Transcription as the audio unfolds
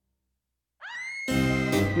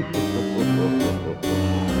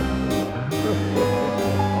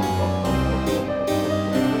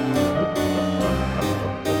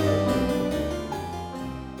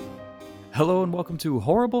Hello and welcome to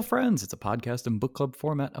Horrible Friends. It's a podcast and book club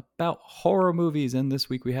format about horror movies. And this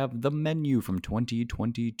week we have The Menu from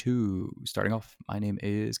 2022. Starting off, my name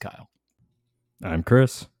is Kyle. I'm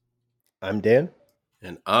Chris. I'm Dan.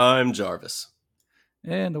 And I'm Jarvis.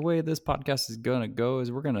 And the way this podcast is going to go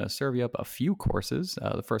is we're going to serve you up a few courses.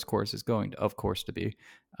 The first course is going to, of course, to be,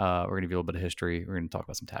 we're going to give you a little bit of history. We're going to talk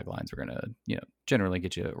about some taglines. We're going to, generally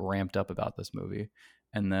get you ramped up about this movie.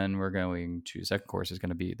 And then we're going to, second course is going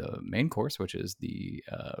to be the main course, which is the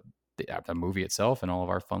movie itself and all of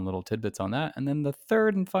our fun little tidbits on that. And then the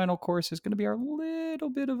third and final course is going to be our little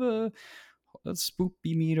bit of a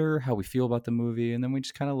spoopy meter, how we feel about the movie. And then we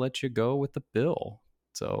just kind of let you go with the bill.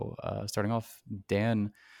 So starting off,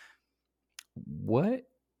 Dan, what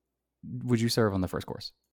would you serve on the first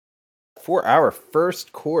course? For our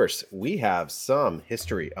first course, we have some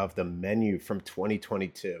history of The Menu from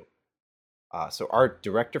 2022. So our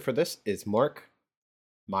director for this is Mark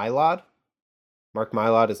Mylod. Mark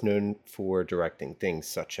Mylod is known for directing things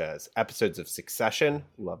such as episodes of Succession,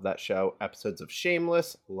 love that show, episodes of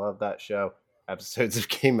Shameless, love that show, episodes of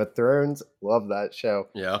Game of Thrones, love that show.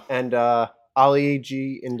 Yeah. And Ali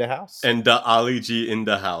G in the house. And Ali G in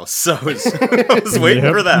the house. So I was waiting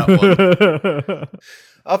for that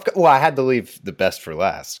one. Well, I had to leave the best for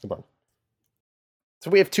last. Come on.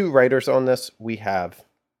 So we have two writers on this. We have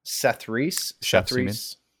Seth Reese. Chefs,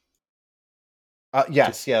 Reese.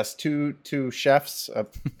 Yes. Two chefs.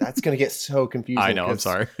 That's going to get so confusing. I know, I'm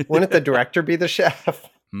sorry. Wouldn't the director be the chef?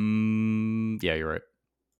 Yeah, you're right.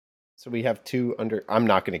 So we have two under... I'm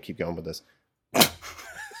not going to keep going with this.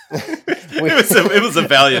 It was a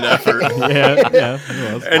valiant effort. Yeah.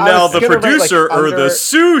 It was. And now the producer or the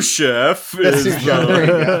sous chef is... There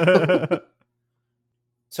you go.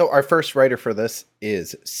 So our first writer for this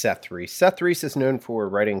is Seth Reese. Seth Reese is known for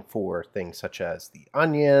writing for things such as The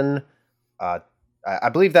Onion. I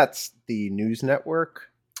believe that's the News Network.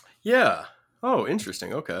 Yeah. Oh,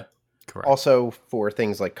 interesting. Okay. Correct. Also for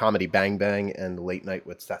things like Comedy Bang Bang and Late Night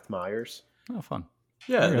with Seth Meyers. Oh, fun.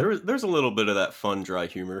 Yeah, Okay. there's a little bit of that fun, dry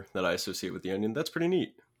humor that I associate with The Onion. That's pretty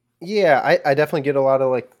neat. Yeah, I definitely get a lot of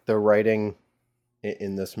like the writing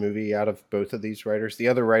in this movie out of both of these writers. The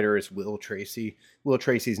other writer is Will Tracy. Will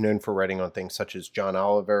Tracy's known for writing on things such as John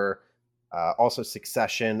Oliver, also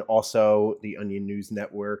Succession, also the Onion News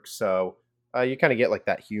Network. So you kind of get like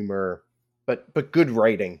that humor, but good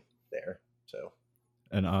writing there. So.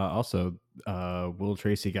 And also, Will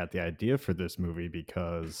Tracy got the idea for this movie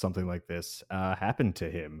because something like this happened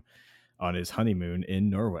to him on his honeymoon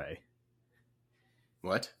in Norway.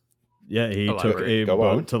 What? Yeah, he Elaborate. took a Go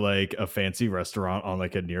boat on. to like a fancy restaurant on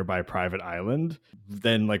like a nearby private island.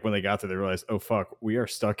 Then like when they got there, they realized, oh fuck, we are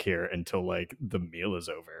stuck here until like the meal is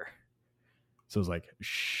over. So it was like,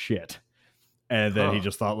 shit. And then he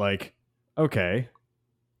just thought like, okay,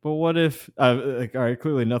 but what if, like, all right,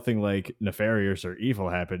 clearly nothing like nefarious or evil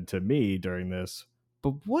happened to me during this,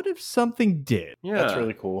 but what if something did? Yeah. That's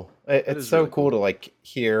really cool. It's is so really cool to like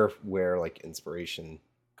hear where like inspiration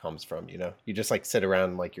comes from, you know? You just like sit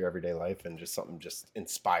around like your everyday life and just something just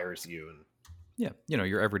inspires you. And Yeah,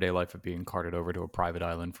 your everyday life of being carted over to a private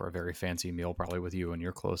island for a very fancy meal, probably with you and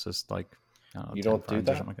your closest, like, I don't know, You 10 don't do friends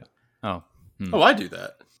or that? something like that. Oh. Oh, I do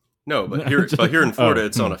that. No, but here in Florida,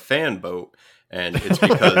 it's on a fan boat, and it's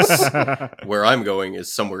because where I'm going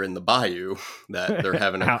is somewhere in the bayou that they're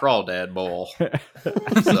having a crawdad ball.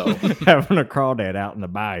 So Having a crawdad out in the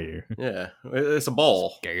bayou. yeah, it's a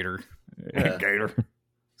ball. Gator. Yeah. Gator.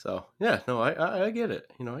 So yeah, no, I get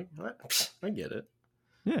it. I get it.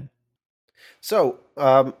 Yeah. so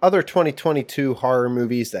other 2022 horror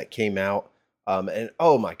movies that came out. And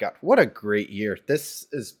oh my God, what a great year. This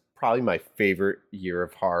is probably my favorite year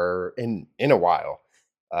of horror in a while.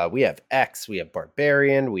 We have X, we have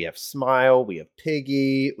Barbarian, we have Smile, we have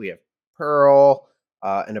Piggy, we have Pearl,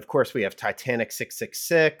 and of course we have Titanic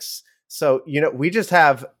 666. So, we just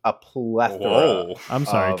have a plethora. Whoa. I'm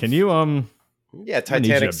sorry. Of- Can you Yeah, I need you to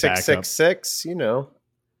Titanic back up. 666,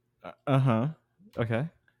 Uh-huh. Okay.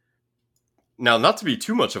 Now, not to be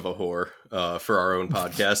too much of a whore for our own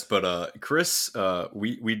podcast, but Chris,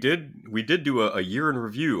 we did do a year in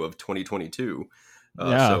review of 2022.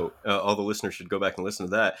 Yeah. So all the listeners should go back and listen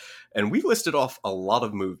to that. And we listed off a lot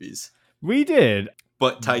of movies, We did.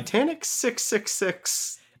 but Titanic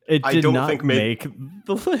 666, It I did don't not think make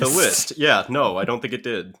the list. the list. Yeah, no, I don't think it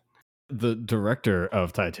did. The director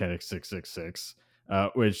of Titanic 666,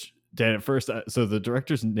 which Dan at first, so the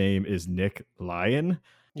director's name is Nick Lyon.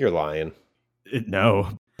 You're lying.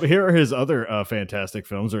 No, But here are his other fantastic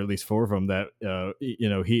films, or at least 4 of them that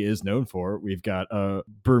he is known for. We've got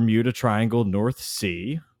Bermuda Triangle North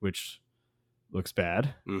Sea, which looks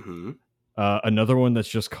bad. Mm-hmm. Another one that's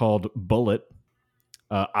just called Bullet,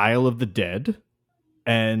 Isle of the Dead,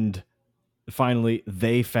 and finally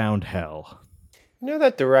They Found Hell. You know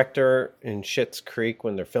that director in Schitt's Creek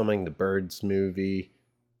when they're filming the Birds movie,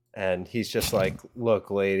 and he's just like,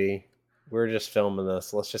 "Look, lady, we're just filming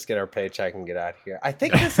this. Let's just get our paycheck and get out of here." I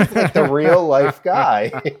think this is like the real life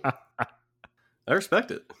guy. I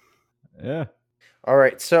respect it. Yeah. All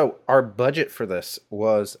right, so our budget for this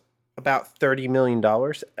was about $30 million,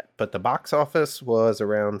 but the box office was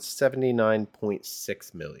around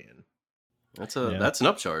 $79.6 million. That's an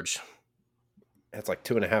upcharge. That's like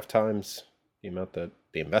 2.5 times the amount that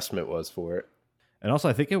the investment was for it. And also,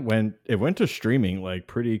 I think it went to streaming like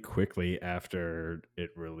pretty quickly after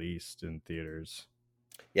it released in theaters.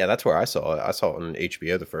 Yeah, that's where I saw it. I saw it on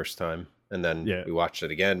HBO the first time, and then we watched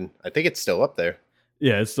it again. I think it's still up there.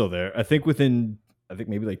 Yeah, it's still there. I think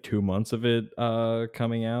maybe like 2 months of it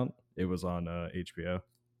coming out, it was on HBO.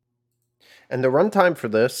 And the runtime for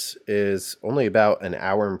this is only about an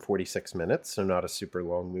hour and 46 minutes, so not a super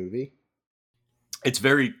long movie. It's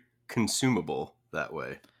very consumable that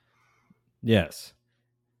way. Yes.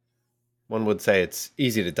 One would say it's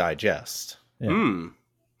easy to digest. Yeah.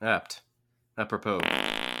 Apt. Apropos.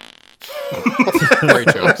 Great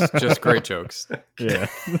jokes. Just great jokes. Yeah.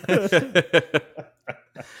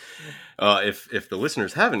 If the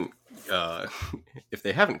listeners haven't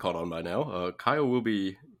caught on by now, Kyle will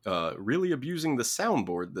be really abusing the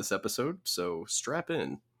soundboard this episode, so strap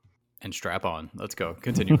in. And strap on. Let's go.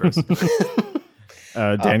 Continue, Chris.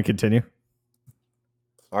 Dan, continue.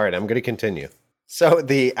 All right, I'm going to continue. So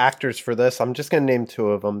the actors for this, I'm just going to name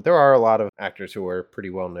 2 of them. There are a lot of actors who are pretty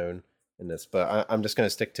well known in this, but I'm just going to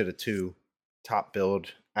stick to the 2 top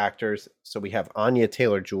billed actors. So we have Anya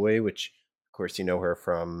Taylor-Joy, which, of course, you know her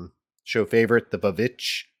from show favorite, The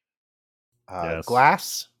Bavitch, Yes.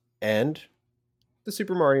 Glass, and the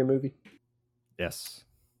Super Mario movie. Yes.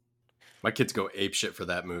 My kids go apeshit for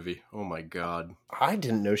that movie. Oh my god. I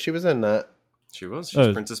didn't know she was in that. She's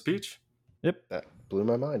Oh. Princess Peach. Yep. That blew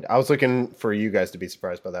my mind. I was looking for you guys to be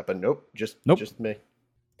surprised by that, but nope. Just me.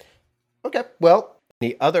 Okay, well,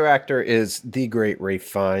 the other actor is the great Ralph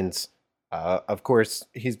Fiennes. Of course,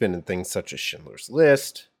 he's been in things such as Schindler's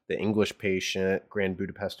List, The English Patient, Grand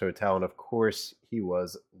Budapest Hotel, and of course, he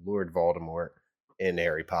was Lord Voldemort in the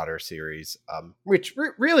Harry Potter series, which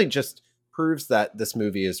really just proves that this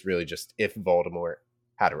movie is really just if Voldemort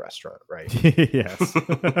had a restaurant, right? Yes.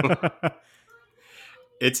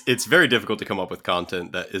 It's very difficult to come up with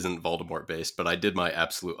content that isn't Voldemort based, but I did my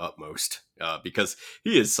absolute utmost because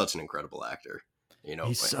he is such an incredible actor.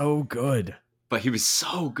 He's so good. But he was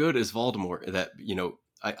so good as Voldemort that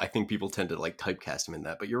I think people tend to like typecast him in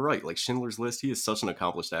that. But you're right, like Schindler's List, he is such an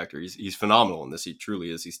accomplished actor. He's phenomenal in this. He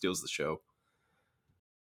truly is. He steals the show.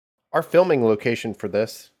 Our filming location for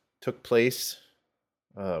this took place.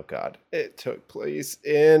 Oh God, it took place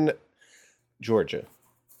in Georgia.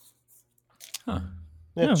 Huh.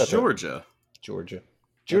 Yeah, that's Georgia. right. Georgia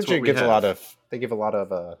That's what we gives have. They give a lot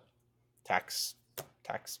of tax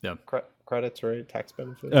credits, right? Tax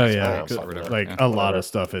benefits. Oh I yeah, don't know, whatever. like Yeah. a lot of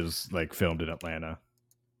stuff is like filmed in Atlanta.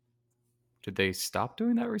 Did they stop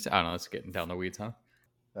doing that recently? I don't know. It's getting down the weeds, huh?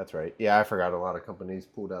 That's right. Yeah, I forgot a lot of companies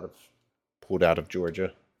pulled out of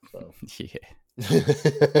Georgia. So. Yeah.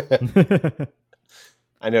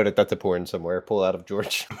 I know that's a porn somewhere. Pull out of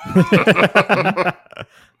Georgia.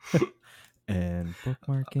 And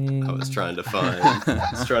bookmarking. I was trying to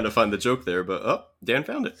find the joke there, but Dan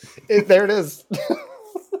found it. There it is.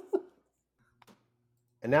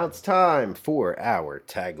 And now it's time for our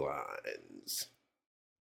taglines.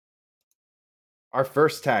 Our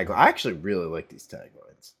first tagline. I actually really like these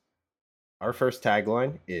taglines. Our first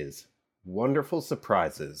tagline is "Wonderful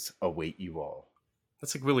surprises await you all."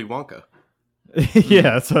 That's like Willy Wonka.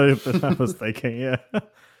 Yeah, that's what I was thinking. Yeah, I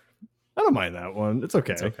don't mind that one. It's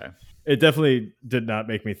okay. It's okay. It definitely did not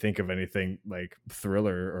make me think of anything like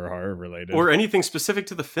thriller or horror related, Or anything specific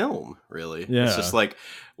to the film, really. Yeah. It's just like,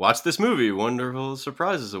 watch this movie, wonderful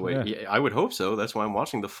surprises await. Yeah. Yeah, I would hope so. That's why I'm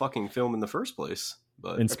watching the fucking film in the first place.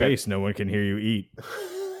 But in space. No one can hear you eat.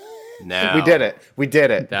 now We did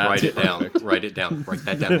it. That's Write it down. perfect. Write it down. Write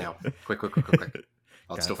that down now. Quick.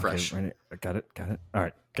 Oh, it's still fresh. Okay, got it. All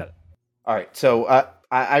right, got it. All right, so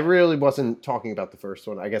I really wasn't talking about the first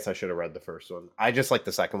one. I guess I should have read the first one. I just like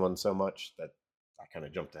the second one so much that I kind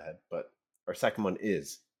of jumped ahead. But our second one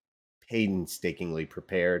is painstakingly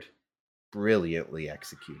prepared, brilliantly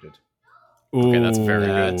executed. Okay, that's very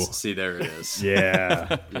good. See, there it is.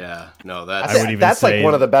 Yeah. Yeah. No, That's like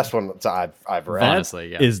one of the best ones I've read.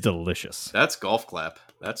 Honestly, yeah. Is delicious. That's golf clap.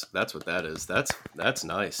 That's what that is. That's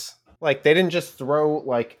nice. Like they didn't just throw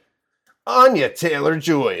like Anya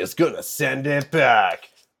Taylor-Joy is gonna send it back,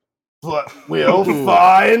 but Will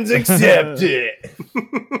Fiennes accept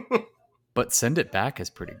it. But send it back is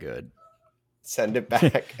pretty good. Send it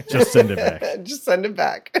back. Just send it back. Just send it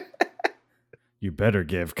back. You better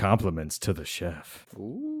give compliments to the chef.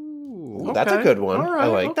 Ooh, That's a good one. All I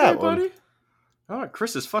like that one. buddy. All right,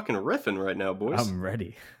 Chris is fucking riffing right now, boys. I'm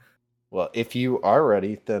ready. Well, if you are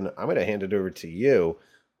ready, then I'm going to hand it over to you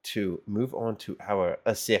to move on to our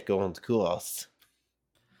second course.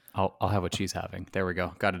 I'll have what she's having. There we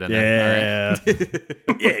go. Got it in there. Yeah.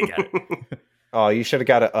 All right. Yeah, you got it. Oh, you should have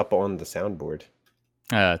got it up on the soundboard.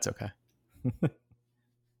 It's okay.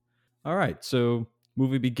 All right, so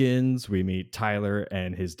movie begins. We meet Tyler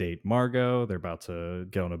and his date Margot. They're about to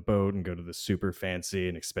get on a boat and go to the super fancy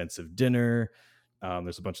and expensive dinner.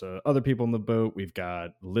 There's a bunch of other people in the boat. We've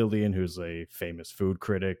got Lillian, who's a famous food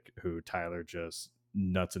critic, who Tyler just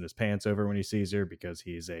nuts in his pants over when he sees her because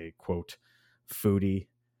he's a, quote, foodie.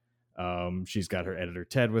 She's got her editor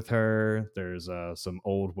Ted with her. There's some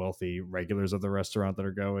old wealthy regulars of the restaurant that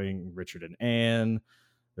are going, Richard and Anne.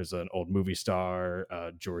 There's an old movie star,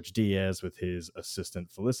 George Diaz, with his assistant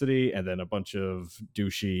Felicity, and then a bunch of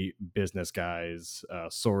douchey business guys,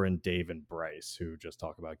 Soren, Dave, and Bryce, who just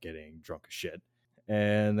talk about getting drunk as shit.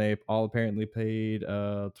 And they all apparently paid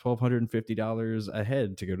 $1,250 a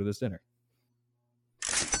head to go to this dinner.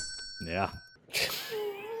 Yeah.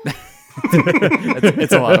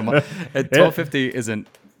 it's a lot of money. $1,250 isn't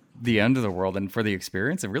the end of the world, and for the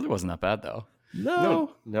experience, it really wasn't that bad, though.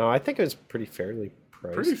 No, I think it was pretty fairly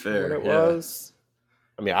priced. Pretty fair, for what it yeah. was.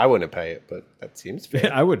 I mean, I wouldn't pay it, but that seems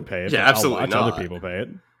fair. I wouldn't pay it. Yeah, but absolutely I'll watch not. other people pay it.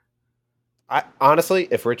 I honestly,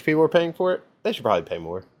 if rich people were paying for it, they should probably pay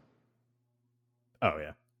more, Oh,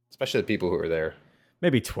 yeah. especially the people who are there.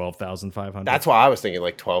 Maybe 12,500. That's why I was thinking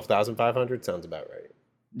like 12,500 sounds about right.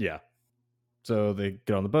 Yeah. So they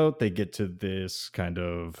get on the boat. They get to this kind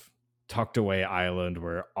of tucked away island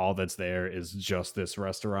where all that's there is just this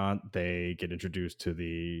restaurant. They get introduced to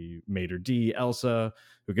the maitre d', Elsa,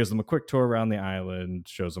 who gives them a quick tour around the island,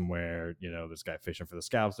 shows them where, this guy fishing for the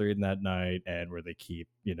scallops they're eating that night and where they keep,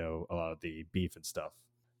 a lot of the beef and stuff.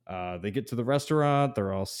 They get to the restaurant.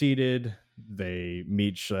 They're all seated. They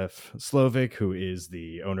meet Chef Slovik, who is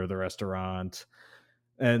the owner of the restaurant.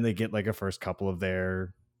 And they get like a first couple of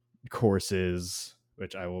their courses,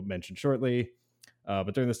 which I will mention shortly.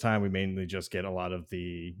 But during this time, we mainly just get a lot of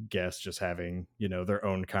the guests just having, their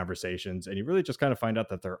own conversations. And you really just kind of find out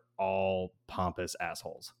that they're all pompous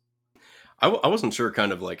assholes. I wasn't sure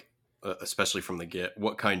kind of like, especially from the get,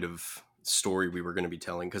 what kind of story we were going to be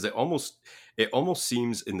telling. Because it almost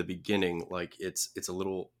seems in the beginning like it's a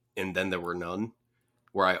little, and then there were none,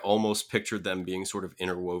 where I almost pictured them being sort of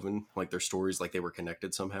interwoven, like their stories, like they were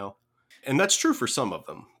connected somehow. And that's true for some of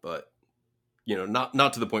them, but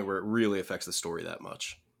not to the point where it really affects the story that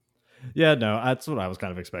much. Yeah, no, that's what I was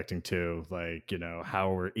kind of expecting too. Like,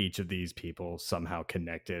 how are each of these people somehow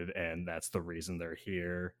connected, and that's the reason they're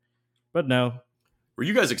here. But no. Were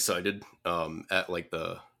you guys excited at like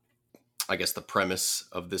the premise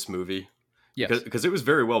of this movie? Yes. Because it was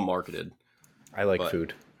very well marketed. I like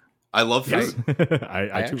food. I love food.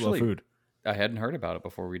 I too love food. I hadn't heard about it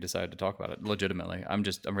before we decided to talk about it. Legitimately, I'm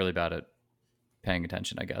really bad at paying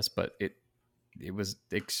attention, I guess. But it was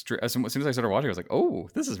extreme. As soon as I started watching, I was like, "Oh,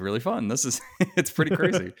 this is really fun. This is it's pretty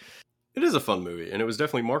crazy." It is a fun movie, and it was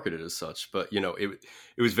definitely marketed as such. But it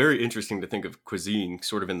was very interesting to think of cuisine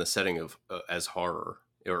sort of in the setting of as horror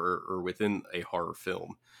or within a horror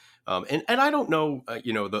film. And I don't know,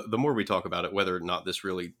 the more we talk about it, whether or not this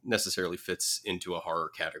really necessarily fits into a horror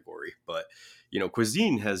category. But,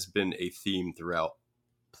 cuisine has been a theme throughout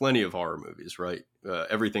plenty of horror movies, right?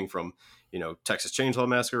 Everything from, Texas Chainsaw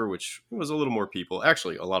Massacre, which was a little more people.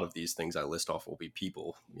 Actually, a lot of these things I list off will be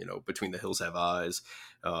people, Between the Hills Have Eyes,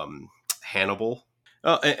 Hannibal.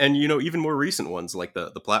 And even more recent ones like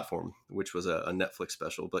the Platform, which was a Netflix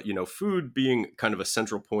special. But, food being kind of a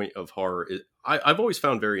central point of horror, I've always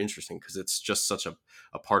found very interesting because it's just such a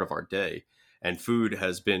part of our day. And food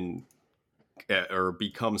has been or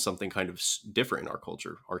become something kind of different in our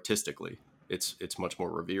culture artistically. It's much more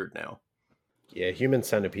revered now. Yeah, Human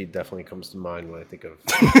Centipede definitely comes to mind when I think of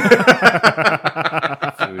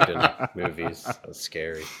food and movies. That's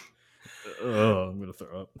scary. Oh, I'm going to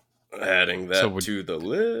throw up. Adding that to the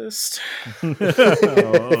list. Front,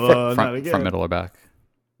 middle, or back?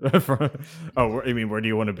 I mean, where do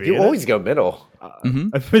you want to be? You always go middle.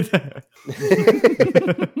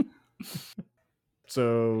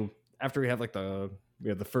 So after we have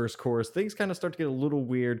the first course, things kind of start to get a little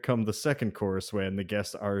weird come the second course when the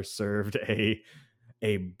guests are served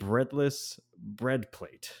a breadless bread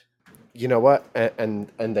plate. You know what? And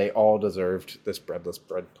they all deserved this breadless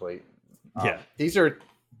bread plate. Yeah. These are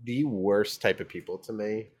the worst type of people to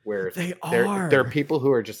me, where They there are. are people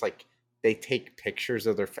who are just like, they take pictures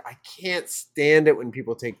of their I can't stand it when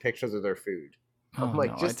people take pictures of their food. I'm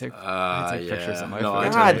like, no, just I take pictures of my No, food. I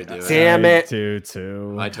God totally do damn I it. do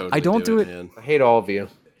too. I totally I don't do it. man. I hate all of you.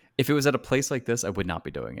 If it was at a place like this, I would not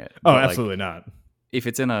be doing it. Oh, But, like, absolutely not. if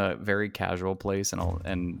it's in a very casual place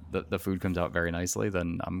and the food comes out very nicely,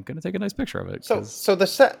 then I'm gonna take a nice picture of it. So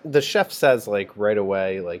the chef says like right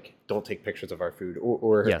away, like, don't take pictures of our food,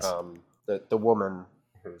 or Yes. the woman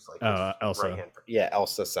who's like Elsa. right-hand- yeah,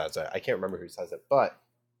 Elsa says it. I can't remember who says it, but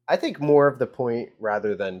I think more of the point,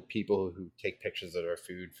 rather than people who take pictures of their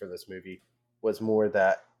food for this movie, was more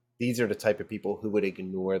that these are the type of people who would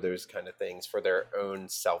ignore those kind of things for their own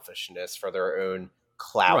selfishness, for their own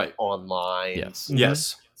clout Right. online. Yes. Mhm.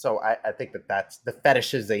 Yes. So I think that's the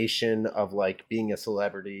fetishization of like being a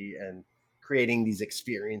celebrity and creating these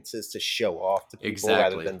experiences to show off to people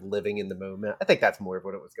rather Exactly. than living in the moment. I think that's more of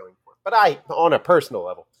what it was going for. But on a personal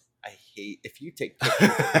level, I hate if you take pictures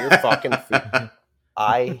of your fucking food.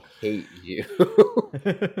 I hate you.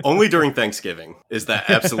 Only during Thanksgiving is that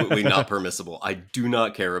absolutely not permissible. I do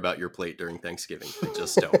not care about your plate during Thanksgiving. I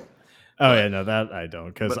just don't. Oh yeah, no, that I don't,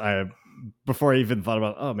 because but- before I even thought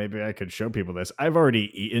about, oh, maybe I could show people this, I've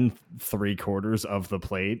already eaten 3/4 of the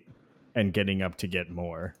plate and getting up to get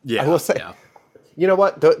more. Yeah. I will say- yeah. You know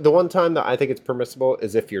what? The one time that I think it's permissible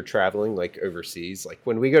is if you're traveling like overseas. Like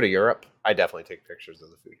when we go to Europe, I definitely take pictures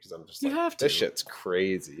of the food because I'm just You like, have this to. shit's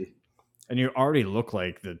crazy. And you already look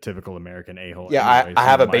like the typical American a-hole. Yeah, anyway, I so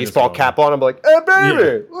have a might as baseball well. cap on. I'm like, hey,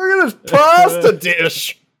 baby, look at this pasta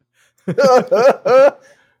dish.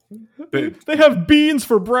 They have beans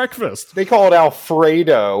for breakfast. They call it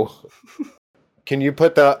Alfredo. Can you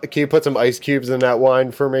put some ice cubes in that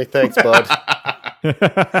wine for me? Thanks, bud.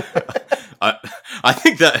 I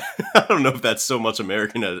think that I don't know if that's so much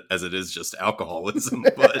American as it is just alcoholism,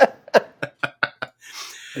 but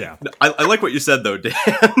Yeah. I like what you said though, Dan.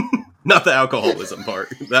 Not the alcoholism part.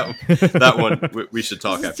 That one we should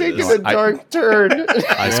talk This is after taking this. a dark turn.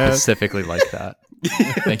 I Yes. specifically like that.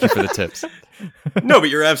 Thank you for the tips. No, but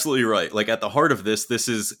you're absolutely right. Like at the heart of this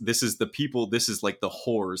is the people. This is like the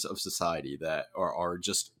whores of society that are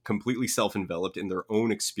just completely self-enveloped in their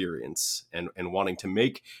own experience and wanting to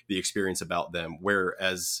make the experience about them.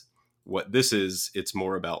 Whereas what this is, it's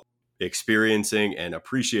more about experiencing and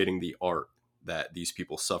appreciating the art that these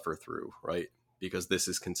people suffer through, right? Because this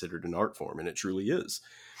is considered an art form, and it truly is.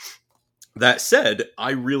 That said,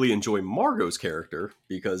 I really enjoy Margot's character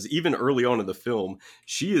because even early on in the film,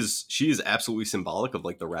 she is absolutely symbolic of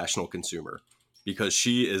like the rational consumer, because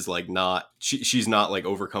she is like she's not like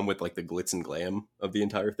overcome with like the glitz and glam of the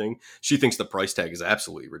entire thing. She thinks the price tag is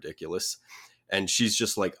absolutely ridiculous, and she's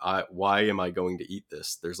just like, why am I going to eat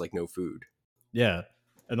this? There's like no food. Yeah.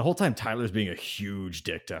 And the whole time Tyler's being a huge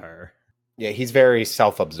dick to her. Yeah, he's very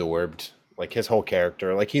self-absorbed. Like his whole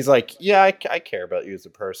character, like he's like, yeah, I care about you as a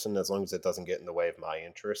person as long as it doesn't get in the way of my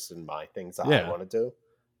interests and my things that I Yeah. want to do.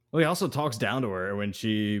 Well, he also talks down to her when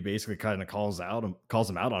she basically kind of calls him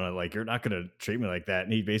out on it, like, you're not going to treat me like that.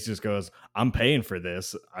 And he basically just goes, I'm paying for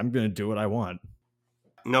this. I'm going to do what I want.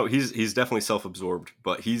 No, he's definitely self-absorbed,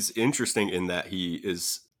 but he's interesting in that he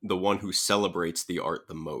is the one who celebrates the art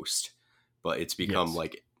the most, but it's become Yes.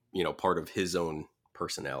 like, part of his own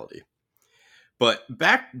personality. But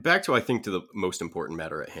back to, I think, to the most important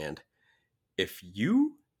matter at hand. If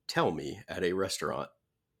you tell me at a restaurant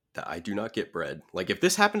that I do not get bread, like if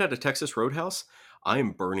this happened at a Texas Roadhouse, I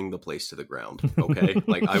am burning the place to the ground. Okay.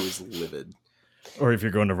 Like I was livid. Or if you're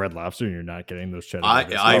going to Red Lobster and you're not getting those cheddar I-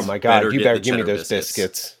 biscuits. I- Oh my god, you get better the give me cheddar those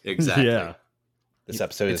biscuits. Exactly. Yeah. This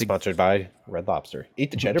episode is It's a- sponsored by Red Lobster. Eat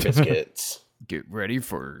the cheddar biscuits. Get ready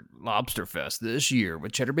for Lobster Fest this year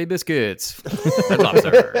with Cheddar Bay biscuits. Red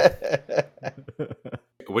Lobster.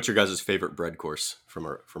 What's your guys' favorite bread course from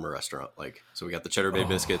a restaurant? Like, so we got the Cheddar Bay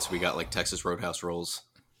biscuits, we got like Texas Roadhouse rolls.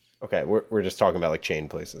 Okay, we're just talking about like chain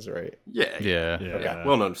places, right? Yeah. Yeah. Yeah. Okay.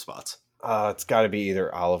 Well-known spots. It's got to be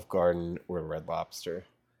either Olive Garden or Red Lobster.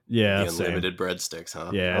 Yeah. The same. unlimited breadsticks,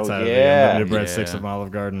 huh? Yeah. It's Oh, either yeah. the unlimited breadsticks Yeah. of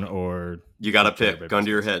Olive Garden or You got to Cheddar Bay pick. Gun to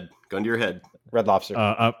your biscuits. head. Gun to your head. Red Lobster.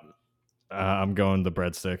 I'm going the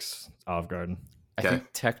breadsticks, Olive Garden. I Okay. think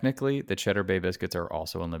technically the Cheddar Bay biscuits are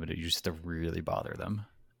also unlimited. You just have to really bother them.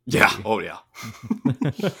 Yeah. Oh, yeah.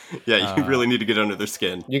 Yeah, you really need to get under their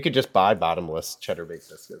skin. You could just buy bottomless cheddar baked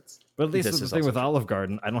biscuits. But at least This the is thing also with true. Olive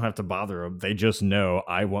Garden, I don't have to bother them. They just know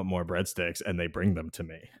I want more breadsticks, and they bring them to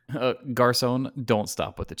me. Garcon, don't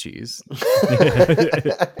stop with the cheese.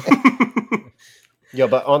 Yo,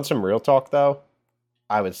 but on some real talk though,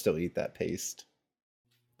 I would still eat that paste.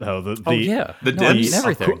 Oh, the Oh yeah, the no, I mean dips?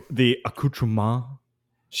 everything. the accoutrement.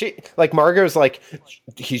 She like Margot's like,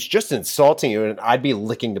 he's just insulting you, and I'd be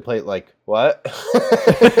licking the plate like, what?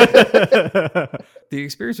 The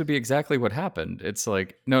experience would be exactly what happened. It's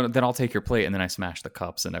like, no, then I'll take your plate, and then I smash the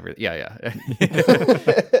cups and everything. Yeah.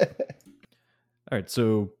 All right,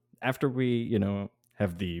 so after we,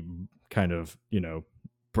 have the kind of,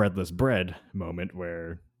 breadless bread moment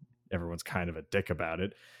where everyone's kind of a dick about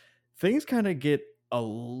it, things kind of get a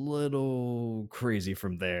little crazy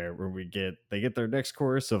from there where they get their next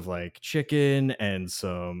course of like chicken and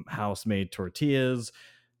some house-made tortillas.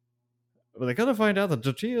 But they kind of find out the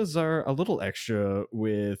tortillas are a little extra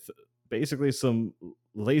with basically some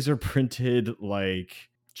laser printed, like,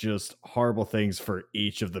 just horrible things for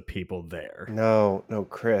each of the people there. No,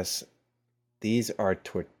 Chris. These are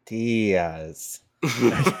tortillas.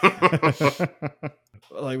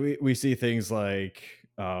 Like we see things like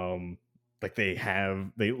they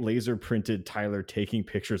laser printed Tyler taking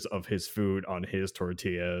pictures of his food on his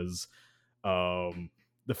tortillas.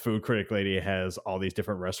 The food critic lady has all these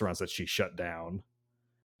different restaurants that she shut down.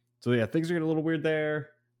 So yeah, things are getting a little weird there.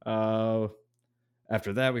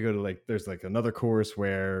 After that, we go to there's another course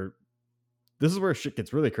where this is where shit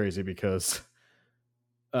gets really crazy because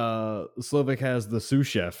Slovak has the sous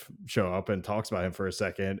chef show up and talks about him for a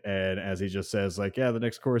second, and as he just says the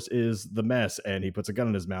next course is the mess, and he puts a gun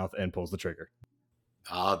in his mouth and pulls the trigger.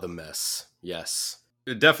 The mess. Yes,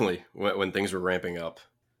 definitely. When things were ramping up.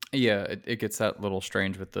 Yeah, it gets that little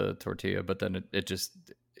strange with the tortilla, but then it just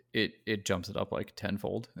jumps it up like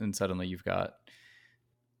tenfold, and suddenly you've got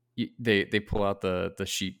they pull out the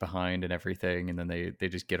sheet behind and everything, and then they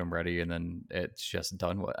just get them ready, and then it's just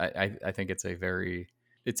done. I think it's a very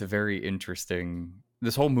interesting.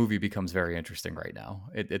 This whole movie becomes very interesting right now.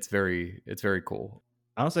 It's very cool.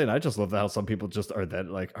 Honestly, and I just love how some people just are that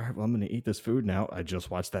all right, well, I'm going to eat this food now. I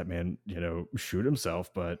just watched that man, shoot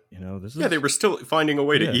himself, but this is they were still finding a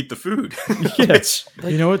way to eat the food. Yes,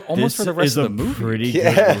 Like, almost for the rest of the movie. Pretty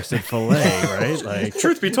good roasted fillet, right? Like,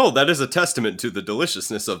 truth be told, that is a testament to the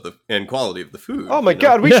deliciousness of and quality of the food. Oh my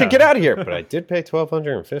god, we should get out of here! But I did pay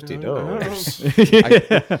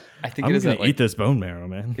 $1,250. I think I'm it is going that to eat this bone marrow,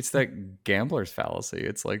 man. it's that gambler's fallacy.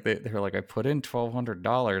 It's like they're like, I put in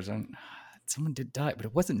 $1,200 and someone did die, but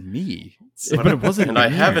it wasn't me. But it wasn't, and I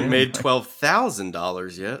haven't made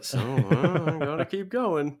 $12,000 yet, so I'm gonna keep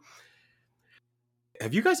going.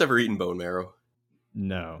 Have you guys ever eaten bone marrow?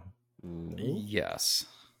 No. Yes.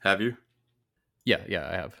 Have you? Yeah,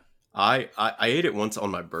 I have. I ate it once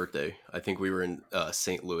on my birthday. I think we were in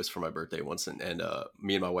St. Louis for my birthday once, and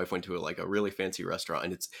me and my wife went to a really fancy restaurant.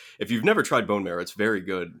 And if you've never tried bone marrow, it's very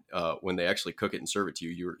good. When they actually cook it and serve it to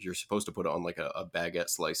you, you're supposed to put it on like a baguette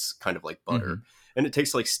slice, kind of like butter, and it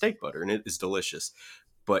tastes like steak butter, and it is delicious.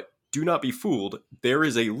 But do not be fooled. There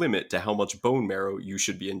is a limit to how much bone marrow you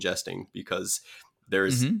should be ingesting, because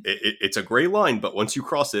there's it's a gray line, but once you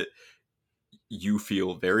cross it, you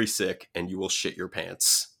feel very sick and you will shit your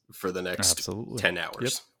pants for the next 10 hours.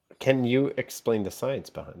 Yep. Can you explain the science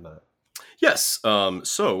behind that? Yes.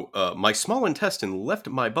 So my small intestine left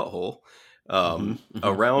my butthole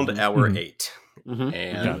around hour 8.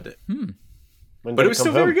 And but it was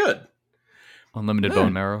still very good. Unlimited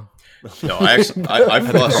bone marrow. No, I actually I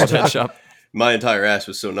That flossed. shop. My entire ass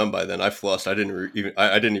was so numb by then. I flossed. I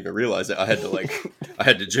didn't even realize it. I had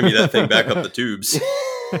to jimmy that thing back up the tubes.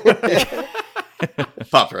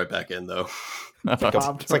 Popped right back in though.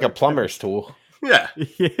 It's like a plumber's tool. Yeah.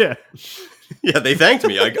 Yeah. Yeah, they thanked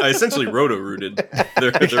me. I essentially roto-rooted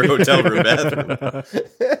their hotel room bathroom.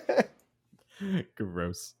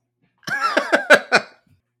 Gross.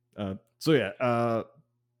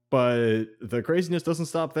 But the craziness doesn't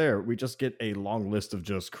stop there. We just get a long list of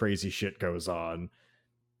just crazy shit goes on.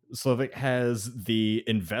 Slovak has the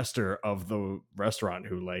investor of the restaurant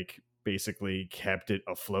who basically kept it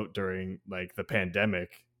afloat during the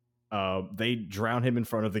pandemic. They drown him in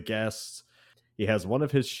front of the guests. He has one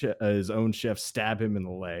of his own chefs stab him in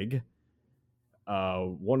the leg.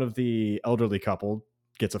 One of the elderly couple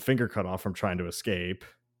gets a finger cut off from trying to escape.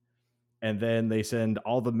 And then they send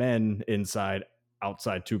all the men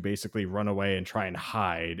outside to basically run away and try and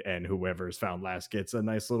hide. And whoever's found last gets a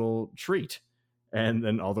nice little treat. And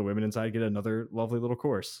then all the women inside get another lovely little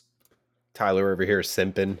course. Tyler over here is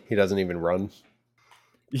simping. He doesn't even run.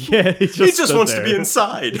 Yeah, he just wants to be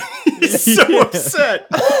inside. He's so upset.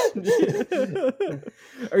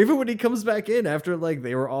 Or even when he comes back in after like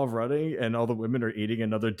they were all running and all the women are eating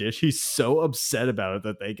another dish, he's so upset about it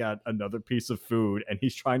that they got another piece of food, and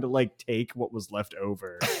he's trying to like take what was left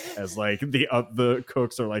over as like the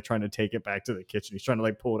cooks are like trying to take it back to the kitchen. He's trying to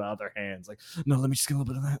like pull it out of their hands, like, no, let me just get a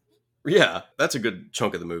little bit of that. Yeah, that's a good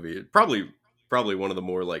chunk of the movie. Probably one of the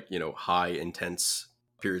more like, high intense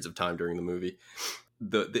periods of time during the movie.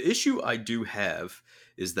 The issue I do have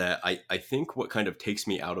is that I think what kind of takes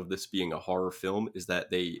me out of this being a horror film is that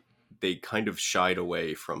they kind of shied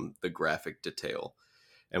away from the graphic detail.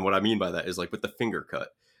 And what I mean by that is like with the finger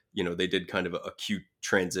cut, they did kind of a cute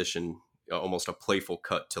transition, almost a playful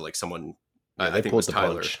cut to like someone, I think it was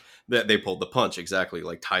Tyler. They pulled the punch, exactly,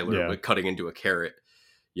 like Tyler cutting into a carrot,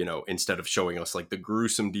 instead of showing us like the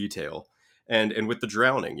gruesome detail. And with the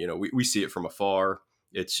drowning, we see it from afar.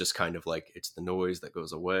 It's just kind of like, it's the noise that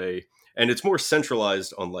goes away. And it's more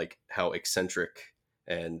centralized on like how eccentric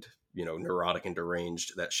and, neurotic and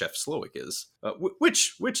deranged that Chef Slowik is,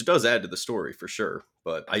 which does add to the story for sure.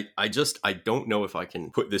 But I don't know if I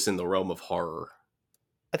can put this in the realm of horror.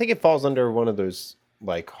 I think it falls under one of those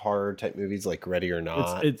like horror type movies like Ready or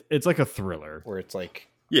Not. It's like a thriller. Where it's like,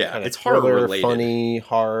 yeah, it's horror related. Funny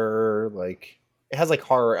horror, like it has like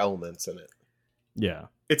horror elements in it. Yeah.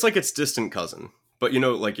 It's like its distant cousin. But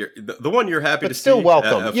like the one you're happy to still see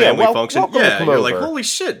welcome. at a family function. Yeah, you're like, holy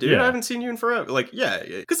shit, dude! I haven't seen you in forever. Like, yeah,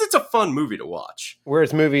 because it's a fun movie to watch.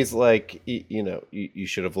 Whereas movies like you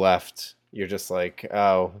should have left. You're just like,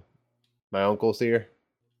 oh, my uncle's here.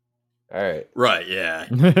 All right. Right.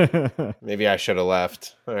 Yeah. Maybe I should have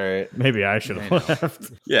left. All right. Maybe I should have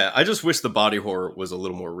left. Yeah. I just wish the body horror was a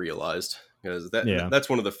little more realized, because that's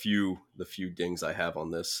one of the few dings I have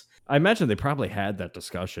on this. I imagine they probably had that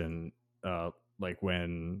discussion. Like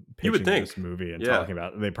when pitching this movie and talking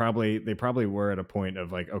about it, they probably were at a point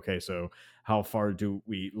of like, okay, so how far do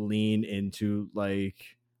we lean into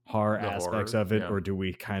like horror aspects of it, or do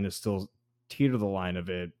we kind of still teeter the line of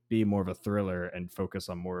it, be more of a thriller and focus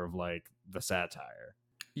on more of like the satire?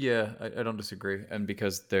 Yeah, I don't disagree. And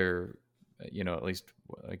because they're, at least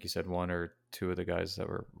like you said, one or two of the guys that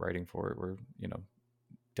were writing for it were,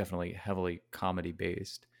 definitely heavily comedy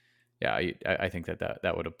based. Yeah, I think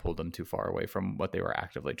that would have pulled them too far away from what they were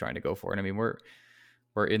actively trying to go for. And I mean,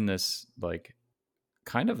 we're in this like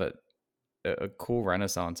kind of a cool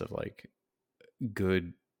renaissance of like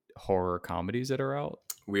good horror comedies that are out.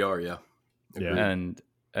 We are, yeah.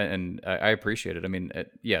 And I appreciate it. I mean,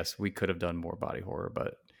 yes, we could have done more body horror,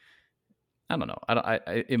 but I don't know.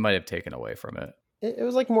 It might have taken away from it. It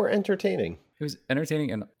was like more entertaining. It was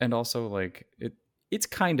entertaining, and also like it's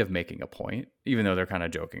kind of making a point, even though they're kind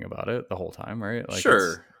of joking about it the whole time, right? Like,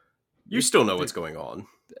 sure, you still know what's going on.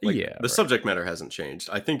 Like, yeah, the subject matter hasn't changed.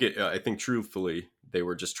 I think truthfully, they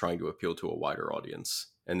were just trying to appeal to a wider audience,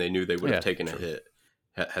 and they knew they would have taken a hit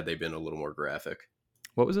had they been a little more graphic.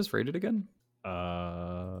 What was this rated again? It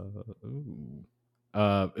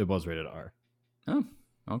was rated R. Oh,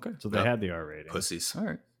 okay. So they had the R rating. Pussies. All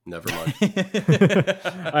right. Never mind.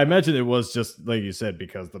 I imagine it was just like you said,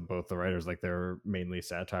 because both the writers, like they're mainly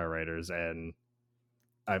satire writers, and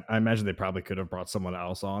I imagine they probably could have brought someone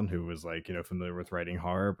else on who was like, familiar with writing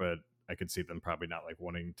horror, but I could see them probably not like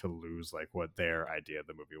wanting to lose like what their idea of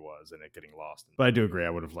the movie was and it getting lost. But I do agree, I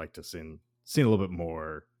would have liked to seen a little bit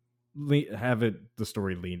more, have the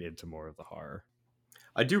story lean into more of the horror.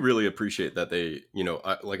 I do really appreciate that they,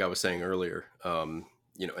 like I was saying earlier,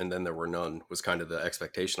 and then there were none was kind of the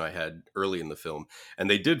expectation I had early in the film. And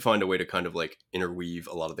they did find a way to kind of like interweave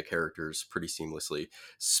a lot of the characters pretty seamlessly,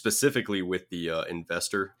 specifically with the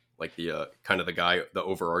investor, like the kind of the guy, the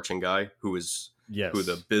overarching guy who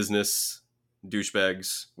the business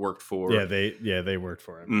douchebags worked for. Yeah, they worked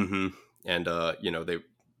for him. Mm-hmm. And,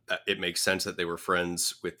 it makes sense that they were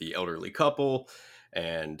friends with the elderly couple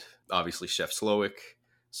and obviously Chef Slowik.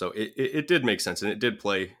 So it did make sense, and it did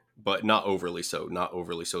play, but not overly so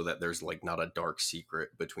that there's like not a dark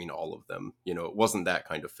secret between all of them. It wasn't that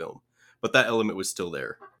kind of film, but that element was still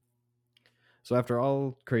there. So after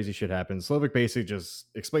all crazy shit happens, Slowik basically just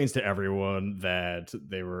explains to everyone that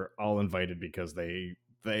they were all invited because they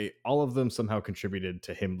all of them somehow contributed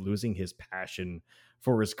to him losing his passion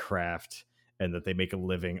for his craft, and that they make a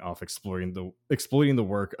living off exploiting the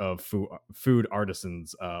work of food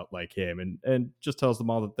artisans like him, and just tells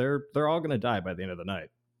them all that they're all going to die by the end of the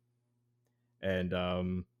night.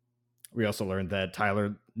 And we also learned that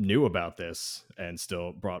Tyler knew about this and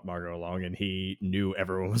still brought Margot along, and he knew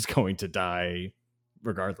everyone was going to die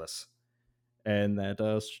regardless. And that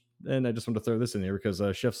And I just want to throw this in here because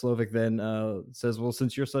Chef Slovak then says, well,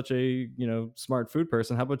 since you're such a smart food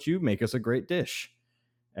person, how about you make us a great dish?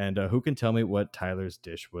 And who can tell me what Tyler's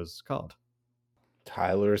dish was called?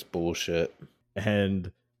 Tyler's bullshit.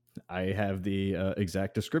 And I have the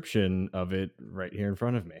exact description of it right here in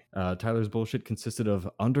front of me. Tyler's bullshit consisted of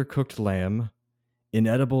undercooked lamb,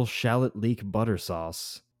 inedible shallot leek butter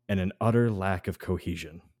sauce, and an utter lack of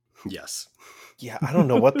cohesion. Yes. Yeah, I don't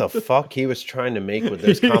know what the fuck he was trying to make with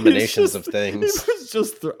those combinations of things. He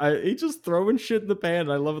was just throwing shit in the pan.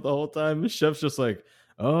 I love it the whole time. The chef's just like,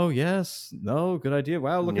 oh yes, no, good idea.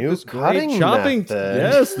 Wow, look at this great chopping method.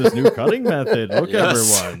 Yes, this new cutting method. Look,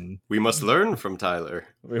 Yes. everyone. We must learn from Tyler.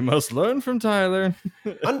 We must learn from Tyler.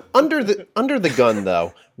 Under the gun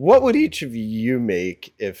though, what would each of you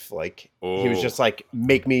make if like he was just like,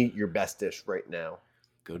 make me your best dish right now?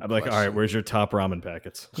 Good. I'm like, all right, where's your top ramen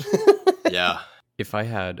packets? Yeah. If I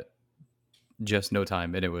had just no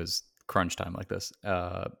time and it was crunch time like this,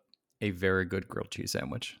 a very good grilled cheese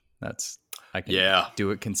sandwich. I can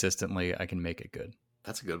do it consistently. I can make it good.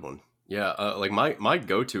 That's a good one. Yeah, like my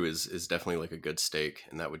go-to is definitely like a good steak,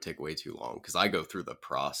 and that would take way too long because I go through the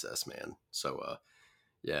process, man. So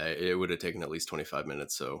yeah, it would have taken at least 25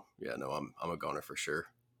 minutes. So yeah, no, I'm a goner for sure.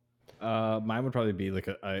 Mine would probably be like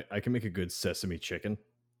I can make a good sesame chicken.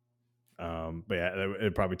 But yeah,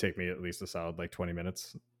 it'd probably take me at least a solid like 20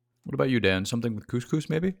 minutes. What about you, Dan? Something with couscous,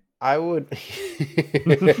 maybe? I would a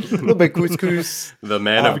little bit couscous. The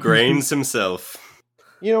man of grains himself.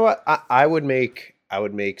 You know what? I would make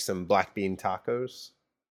some black bean tacos.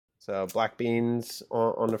 So black beans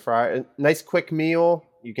on the fry. A nice quick meal.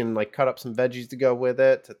 You can like cut up some veggies to go with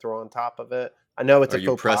it to throw on top of it. I know it's Are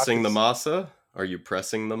you pressing the masa? Are you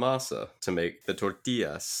pressing the masa to make the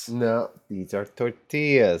tortillas? No, these are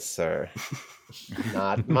tortillas, sir.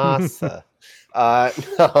 Not masa.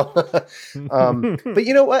 No. But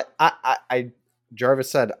you know what? I Jarvis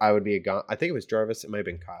said I would be a goner. I think it was Jarvis. It might have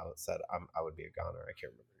been Kyle that said I would be a goner. I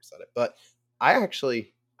can't remember who said it. But I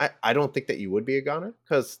don't think that you would be a goner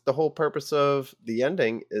because the whole purpose of the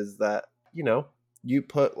ending is that, you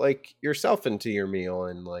put like yourself into your meal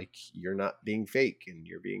and like you're not being fake and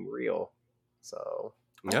you're being real. So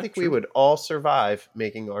I think we would all survive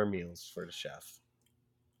making our meals for the chef.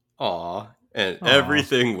 Aw. And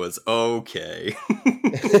everything was okay.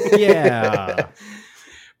 Yeah.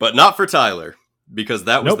 But not for Tyler, because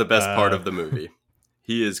that was the best part of the movie.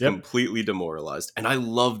 He is completely demoralized. And I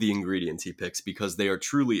love the ingredients he picks because they are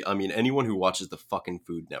truly, I mean, anyone who watches the fucking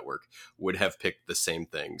Food Network would have picked the same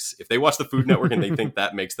things. If they watch the Food Network and they think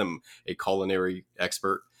that makes them a culinary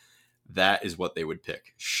expert, that is what they would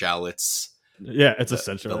pick. Shallots. Yeah, it's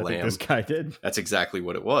essentially what I think this guy did. That's exactly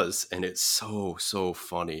what it was. And it's so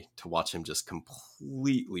funny to watch him just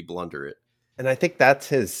completely blunder it. And I think that's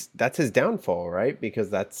his downfall, right?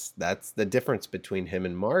 Because that's the difference between him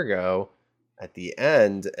and Margot at the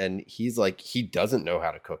end. And he's like, he doesn't know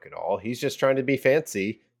how to cook at all. He's just trying to be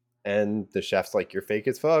fancy. And the chef's like, you're fake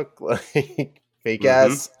as fuck. Like fake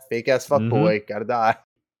ass fuck boy, gotta die.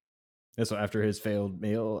 And so after his failed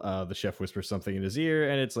meal, the chef whispers something in his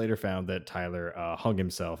ear, and it's later found that Tyler hung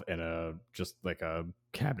himself in a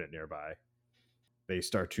cabinet nearby. They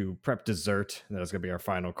start to prep dessert, and that's going to be our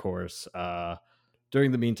final course.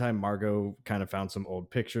 During the meantime, Margot kind of found some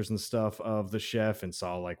old pictures and stuff of the chef and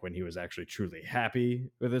saw like when he was actually truly happy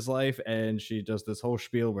with his life, and she does this whole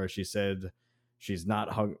spiel where she said she's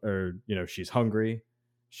she's hungry,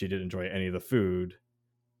 she didn't enjoy any of the food,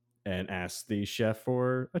 and asked the chef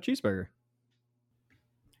for a cheeseburger.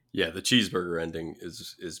 Yeah, the cheeseburger ending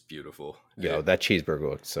is beautiful. Yo, that cheeseburger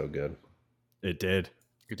looked so good. It did.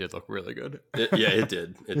 It did look really good. It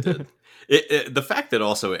did. It did. The fact that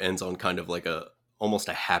also it ends on kind of like almost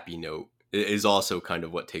a happy note is also kind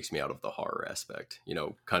of what takes me out of the horror aspect.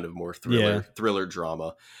 Kind of more thriller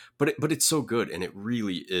drama, but it's so good, and it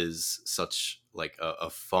really is such like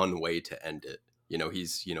a fun way to end it.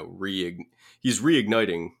 He's he's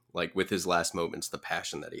reigniting like with his last moments the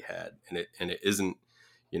passion that he had, and it isn't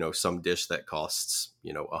some dish that costs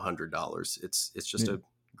 $100. It's just a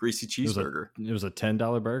greasy cheeseburger. It was a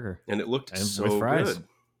 $10 burger, and it looked so with fries. good.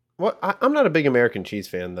 What? I'm not a big American cheese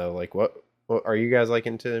fan though. Like, what are you guys like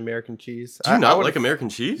into American cheese? Do you not like American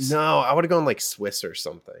cheese? No, I would have gone like Swiss or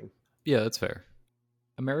something. Yeah, that's fair.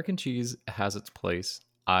 American cheese has its place.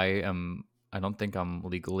 I don't think I'm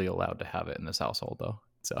legally allowed to have it in this household though.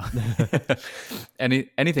 So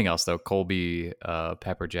anything else though, Colby,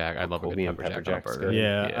 pepper jack. I love Colby a good pepper jack burger. good.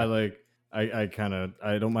 Yeah, I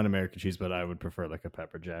don't mind American cheese, but I would prefer like a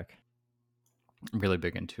pepper jack. I'm really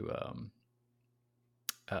big into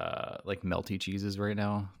like melty cheeses right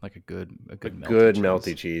now, like a good melty cheese.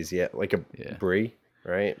 Melty cheese, yeah, like a brie.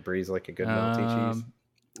 right? Brie's like a good melty cheese.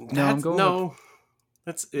 No, I'm going.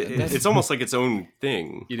 It's almost like its own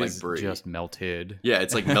thing. It like is brie. just melted. Yeah,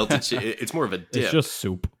 it's like melted cheese. It's more of a dip. It's just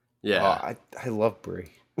soup. Yeah. Oh, I love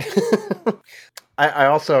brie. I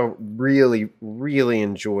also really, really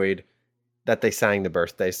enjoyed that they sang the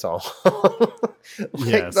birthday song.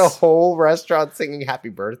 Yes. The whole restaurant singing happy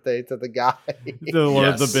birthday to the guy. One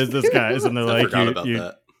of the business guys, and they're I like, forgot about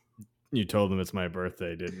that. You told them it's my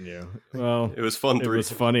birthday, didn't you? Well, It was fun. it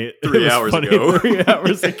was funny. 3 hours ago. 3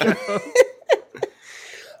 hours ago.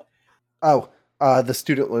 Oh, the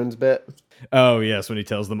student loans bit. Oh, yes, when he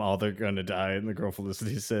tells them all they're going to die, and the girl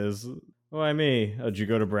Felicity says, why me? Oh, did you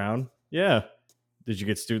go to Brown? Yeah. Did you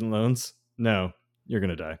get student loans? No. You're going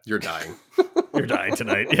to die. You're dying. You're dying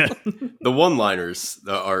tonight. Yeah. The one-liners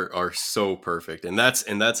are so perfect, and that's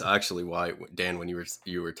actually why, Dan, when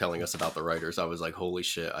you were telling us about the writers, I was like, holy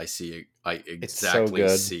shit, I exactly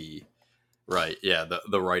see. Right, yeah,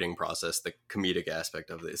 the writing process, the comedic aspect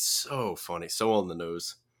of it is so funny, so on the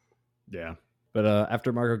nose. Yeah. But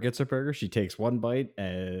after Margot gets her burger, she takes one bite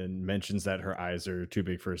and mentions that her eyes are too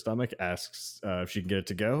big for her stomach, asks if she can get it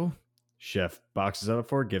to go. Chef boxes it up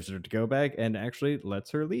for her, gives her a to-go bag, and actually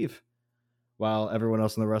lets her leave. While everyone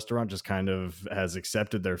else in the restaurant just kind of has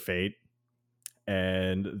accepted their fate.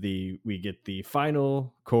 And we get the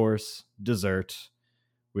final course, dessert,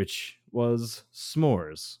 which was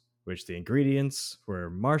s'mores, which the ingredients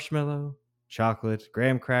were marshmallow, chocolate,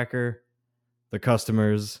 graham cracker, the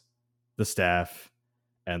customers, the staff,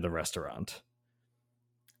 and the restaurant,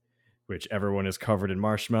 which everyone is covered in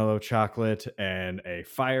marshmallow, chocolate, and a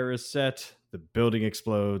fire is set. The building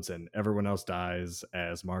explodes and everyone else dies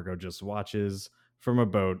as Margot just watches from a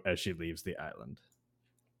boat as she leaves the island.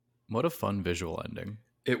 What a fun visual ending.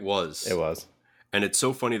 It was. And it's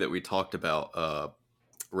so funny that we talked about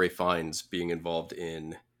Ralph Fiennes being involved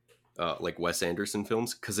in like Wes Anderson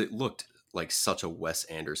films, because it looked like such a Wes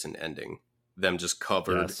Anderson ending. Them just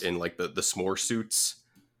covered in like the s'more suits.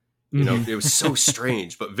 You know, it was so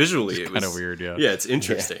strange, but visually it was kind of weird. Yeah. Yeah, it's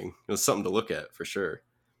interesting. Yeah. It was something to look at for sure.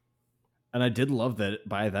 And I did love that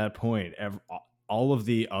by that point, all of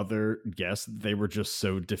the other guests, they were just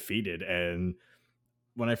so defeated. And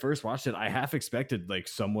when I first watched it, I half expected like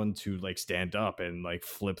someone to like stand up and like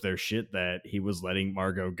flip their shit that he was letting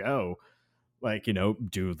Margot go. Like, you know,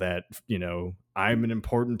 do that, you know, I'm an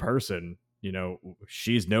important person. You know,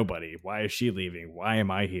 she's nobody. Why is she leaving? Why am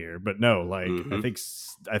I here? But no, like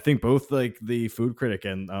I think both like the food critic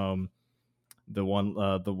and the one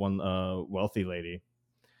wealthy lady,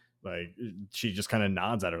 like she just kind of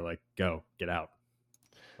nods at her like, go, get out.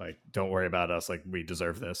 Like, don't worry about us. Like, we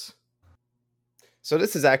deserve this. So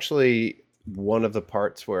this is actually one of the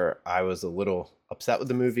parts where I was a little upset with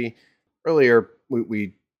the movie. Earlier,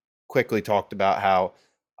 we quickly talked about how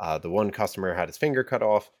the one customer had his finger cut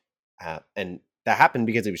off. And that happened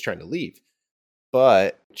because he was trying to leave.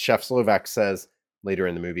 But Chef Slovak says later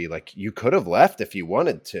in the movie, like, you could have left if you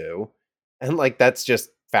wanted to. And like, that's just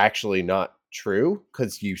factually not true,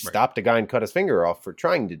 because you stopped a guy and cut his finger off for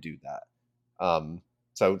trying to do that.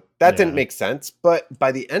 So that didn't make sense. But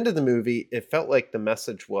by the end of the movie, it felt like the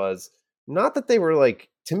message was not that they were like,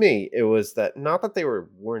 to me, it was that not that they were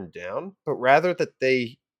worn down, but rather that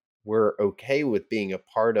they were okay with being a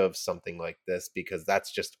part of something like this, because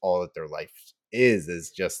that's just all that their life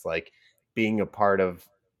is just like being a part of,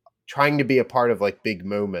 trying to be a part of like big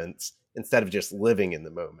moments instead of just living in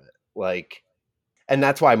the moment. Like, and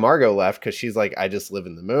that's why Margot left, because she's like, I just live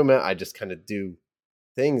in the moment. I just kind of do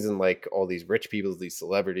things, and like all these rich people, these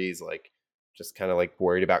celebrities, like just kind of like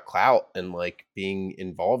worried about clout and like being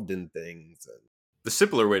involved in things. And the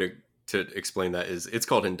simpler way to explain that is it's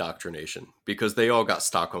called indoctrination, because they all got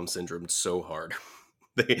Stockholm syndrome so hard.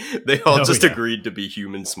 they all agreed to be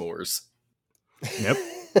human s'mores. Yep.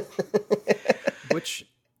 Which,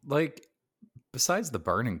 like, besides the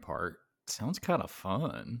burning part, sounds kind of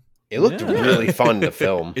fun. It looked really fun to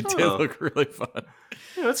film. It did look really fun.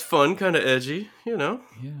 Yeah, it's fun, kind of edgy, you know.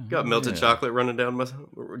 Yeah, got melted chocolate running down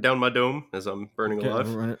my dome as I'm burning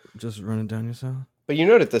alive. Just running down yourself. But you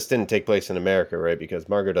know that this didn't take place in America, right? Because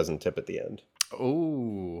Margot doesn't tip at the end.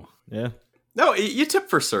 Oh, yeah. No, you tip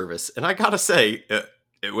for service, and I gotta say,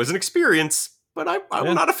 it was an experience. But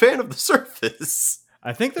I'm not a fan of the service.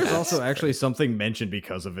 I think there's also actually something mentioned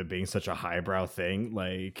because of it being such a highbrow thing.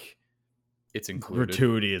 Like, it's included.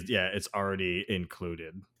 Gratuity is, it's already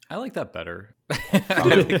included. I like that better. I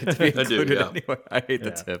like it to be included anyway. I hate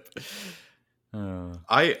the tip.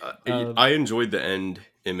 I enjoyed the end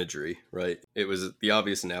imagery, right? It was the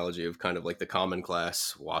obvious analogy of kind of like the common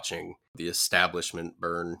class watching the establishment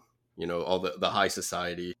burn, you know, all the high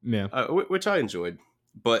society, which I enjoyed.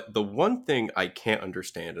 But the one thing I can't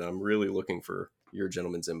understand, and I'm really looking for your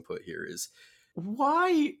gentleman's input here, is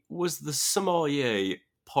why was the sommelier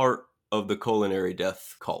part of the culinary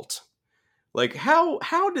death cult? Like, how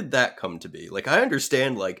did that come to be? Like, I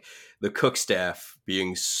understand, like, the cook staff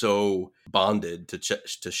being so bonded to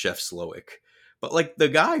Chef Slowick, but, like, the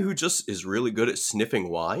guy who just is really good at sniffing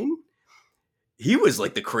wine, he was,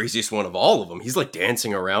 like, the craziest one of all of them. He's, like,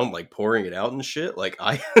 dancing around, like, pouring it out and shit. Like,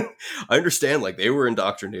 I understand, like, they were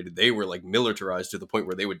indoctrinated. They were, like, militarized to the point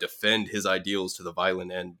where they would defend his ideals to the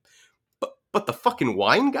violent end. But the fucking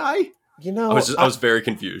wine guy? You know, I was very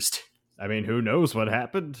confused. I mean, who knows what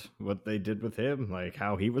happened, what they did with him, like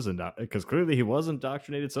how he was because clearly he was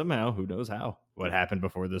indoctrinated somehow. Who knows how? What happened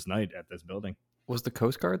before this night at this building? Was the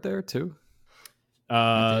Coast Guard there too? he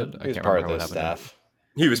was part of the staff.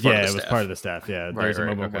 He was part of the it staff. was part of the staff. Yeah, there's a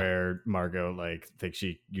moment okay. where Margot thinks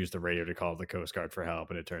she used the radio to call the Coast Guard for help,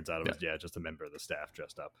 and it turns out it was just a member of the staff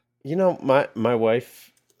dressed up. You know, my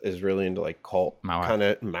wife is really into like cult kind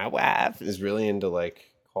of. My wife is really into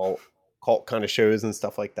like cult kind of shows and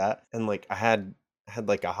stuff like that. And like I had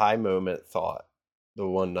like a high moment thought the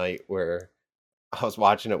one night where I was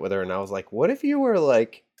watching it with her, and I was like, what if you were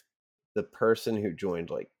like the person who joined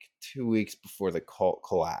like 2 weeks before the cult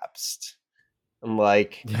collapsed? I'm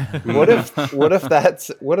like, what if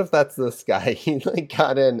that's this guy? He like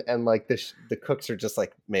got in, and like the cooks are just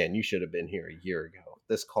like, man, you should have been here a year ago.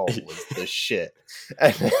 This cult was the shit.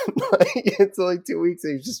 And then, like, it's like 2 weeks,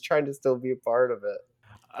 and he's just trying to still be a part of it.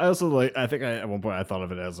 I also at one point I thought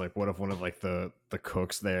of it as like, what if one of like the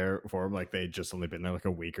cooks there for him, like they just only been there like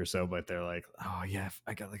a week or so, but they're like, oh yeah,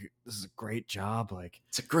 I got like, this is a great job, like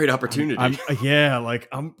It's a great opportunity.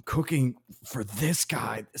 I'm cooking for this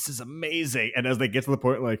guy, this is amazing. And as they get to the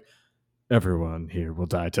point like, everyone here will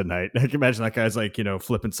die tonight, I can imagine that guy's like,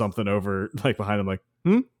 flipping something over like behind him, like,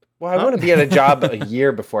 Well, I want to be at a job a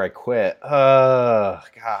year before I quit. Oh,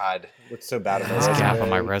 God. What's so bad about This this? gap on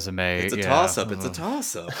my resume. It's a toss-up. It's a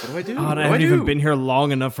toss-up. What do I do? God, I haven't even been here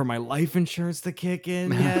long enough for my life insurance to kick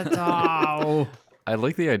in yet. Oh. I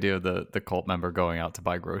like the idea of the cult member going out to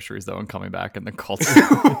buy groceries though and coming back and the cult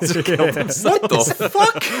to kill themselves. What the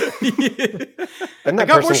fuck? And I that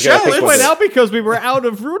got more person's gonna think, shells. It was went it- out because we were out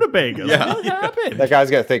of rutabaga. Yeah. What happened? that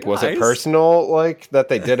guy's gonna think, was it Guys. personal, like that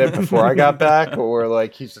they did it before I got back, or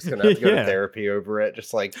like he's just gonna have to go Yeah. to therapy over it?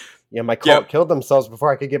 Just like, my cult killed themselves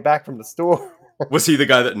before I could get back from the store. Was he the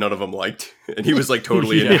guy that none of them liked? And he was like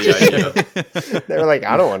totally into the idea. They were like,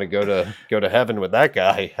 I don't want to go to heaven with that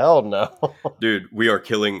guy. Hell no. Dude, we are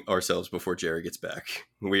killing ourselves before Jerry gets back.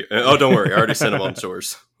 Don't worry, I already sent him on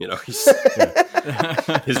tours. He's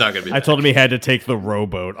not gonna be. I told him he had to take the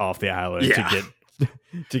rowboat off the island Yeah.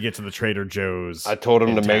 to get to the Trader Joe's. I told him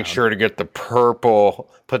in to make town. sure to get the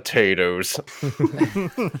purple potatoes.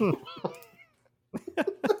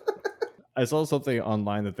 I saw something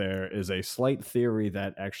online that there is a slight theory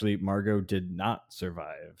that actually Margot did not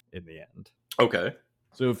survive in the end. Okay.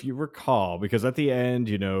 So if you recall, because at the end,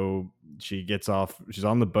 she gets off, she's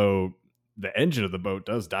on the boat, the engine of the boat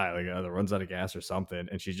does die, like either runs out of gas or something,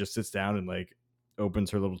 and she just sits down and like opens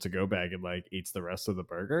her little to-go bag and like eats the rest of the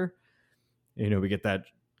burger. We get that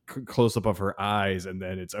close up of her eyes, and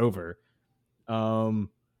then it's over. Poison.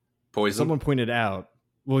 Someone pointed out,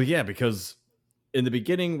 well, yeah, because in the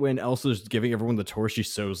beginning, when Elsa's giving everyone the tour, she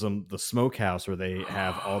shows them the smokehouse where they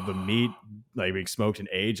have all the meat like being smoked and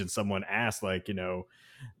aged. And someone asked, like,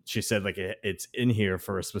 she said, like, it's in here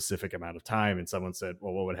for a specific amount of time. And someone said,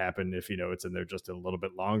 well, what would happen if, it's in there just a little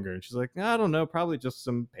bit longer? And she's like, I don't know, probably just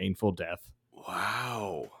some painful death.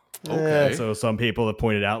 Wow. Yeah, Okay. So some people have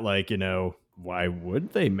pointed out, like, why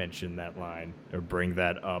would they mention that line or bring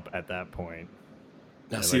that up at that point?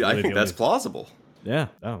 Now, Yeah, see, like, I really think the that's only- plausible. Yeah.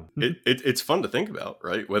 Oh. It's fun to think about,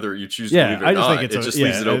 right? Whether you choose Yeah, to believe it or I just not, think it it's just yeah,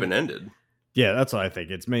 leaves it open-ended. Yeah, that's what I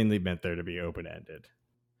think. It's mainly meant there to be open-ended.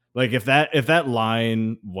 Like if that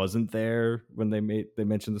line wasn't there when they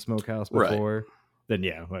mentioned the smokehouse before, then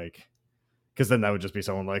yeah, like because then that would just be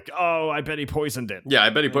someone like, oh, I bet he poisoned it. Yeah,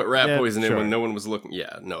 I bet he put rat Yeah, poison in sure. when no one was looking.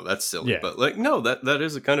 Yeah, no, that's silly. Yeah. But like, no, that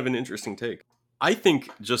is a kind of an interesting take. I think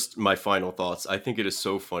just my final thoughts. I think it is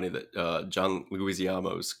so funny that John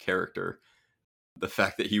Leguizamo's character, the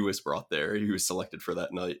fact that he was brought there, he was selected for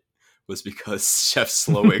that night, was because Chef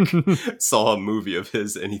Slowick saw a movie of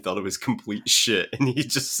his and he thought it was complete shit, and he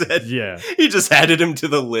just said, Yeah. he just added him to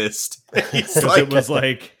the list. He's 'Cause like, it was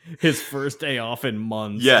like his first day off in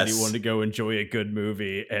months. Yes. And he wanted to go enjoy a good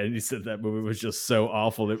movie. And he said that movie was just so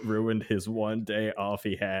awful it ruined his one day off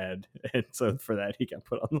he had. And so for that, he got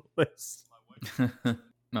put on the list.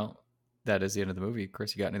 Well, that is the end of the movie.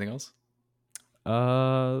 Chris, you got anything else?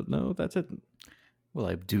 No, that's it. Well,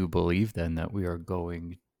 I do believe then that we are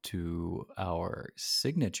going to our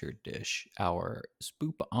signature dish, our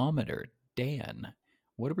spoopometer. Dan,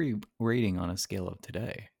 what are we rating on a scale of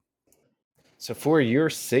today? So for your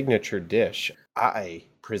signature dish, I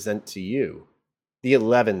present to you the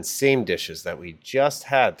 11 same dishes that we just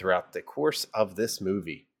had throughout the course of this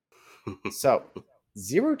movie. So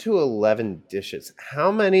 0 to 11 dishes.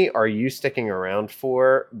 How many are you sticking around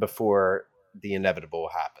for before the inevitable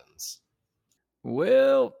happens?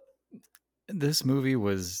 Well, this movie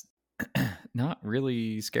was not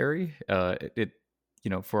really scary.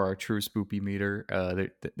 For our true spoopy meter,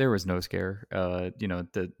 there was no scare.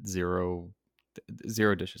 The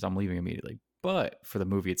zero dishes. I'm leaving immediately. But for the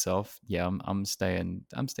movie itself, yeah, I'm staying.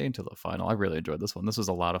 I'm staying till the final. I really enjoyed this one. This was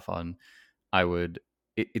a lot of fun. I would.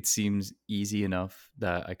 It seems easy enough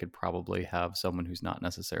that I could probably have someone who's not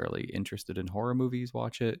necessarily interested in horror movies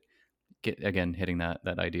watch it. Again, hitting that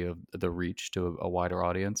idea of the reach to a wider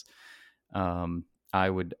audience. Um, I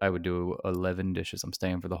would do 11 dishes. I'm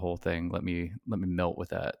staying for the whole thing. Let me melt with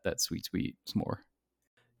that sweet s'more.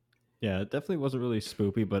 Yeah, it definitely wasn't really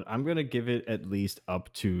spoopy, but I'm gonna give it at least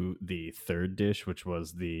up to the third dish, which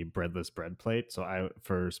was the breadless bread plate. So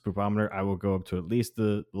for spoopometer, I will go up to at least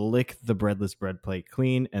the lick the breadless bread plate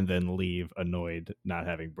clean and then leave annoyed not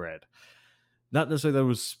having bread. Not necessarily that it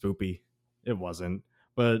was spoopy, it wasn't,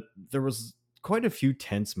 but there was quite a few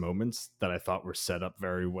tense moments that I thought were set up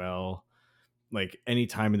very well. Like any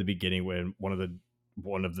time in the beginning when one of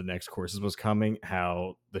the next courses was coming,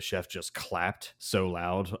 how the chef just clapped so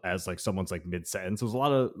loud as like someone's like mid sentence. There was a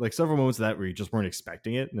lot of like several moments of that where you just weren't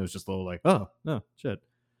expecting it, and it was just a little like, oh no, shit,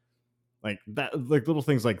 like that, like little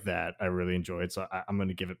things like that. I really enjoyed, so I'm going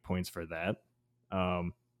to give it points for that.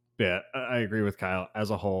 Yeah, I agree with Kyle.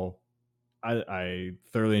 As a whole, I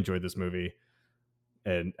thoroughly enjoyed this movie,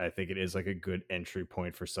 and I think it is like a good entry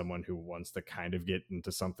point for someone who wants to kind of get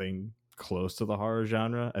into something close to the horror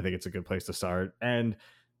genre. I think it's a good place to start, and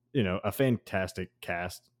a fantastic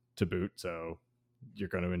cast to boot. So you're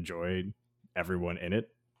going to enjoy everyone in it.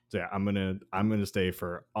 So yeah, I'm gonna stay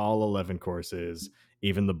for all 11 courses,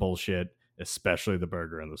 even the bullshit, especially the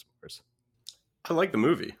burger and the s'mores. I like the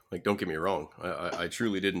movie. Like, don't get me wrong. I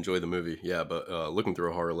truly did enjoy the movie. Yeah, but looking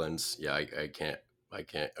through a horror lens, yeah, I can't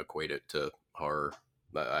equate it to horror.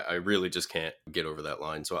 I really just can't get over that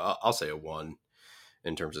line. So I'll say a 1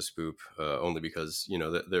 in terms of spoop, only because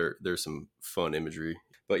there's some fun imagery.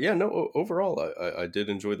 But yeah, no. Overall, I did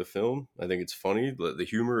enjoy the film. I think it's funny. The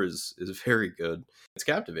humor is very good. It's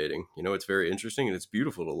captivating. It's very interesting and it's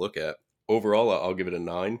beautiful to look at. Overall, I'll give it a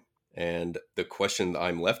 9. And the question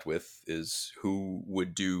I'm left with is who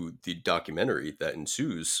would do the documentary that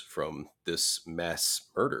ensues from this mass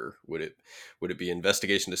murder? Would it be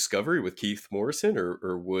Investigation Discovery with Keith Morrison,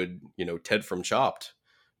 or would Ted from Chopped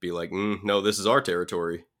be like, no, this is our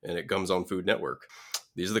territory, and it comes on Food Network?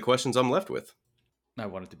 These are the questions I'm left with. I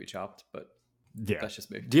want it to be Chopped, but Yeah, that's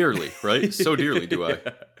just me. Dearly, right? So dearly do I.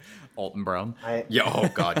 Alton Brown. Yeah. Oh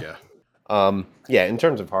God, yeah. Yeah. In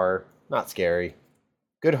terms of horror, not scary.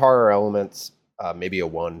 Good horror elements, maybe a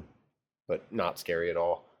 1, but not scary at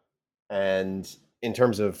all. And in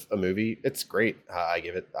terms of a movie, it's great.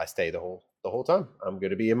 I stay the whole time. I'm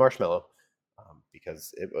going to be a marshmallow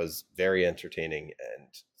because it was very entertaining and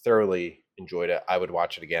thoroughly enjoyed it. I would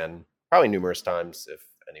watch it again, probably numerous times if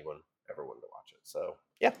anyone ever wanted to watch it. So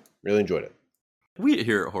yeah, really enjoyed it. We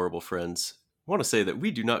here at Horrible Friends want to say that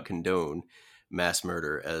we do not condone mass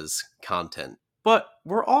murder as content. But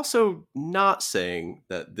we're also not saying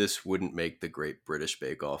that this wouldn't make the Great British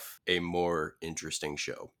Bake Off a more interesting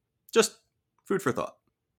show. Just food for thought.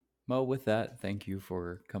 Well, with that, thank you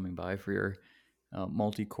for coming by for your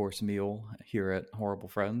multi-course meal here at Horrible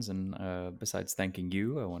Friends. And besides thanking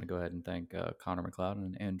you, I want to go ahead and thank Connor McLeod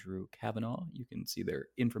and Andrew Kavanaugh. You can see their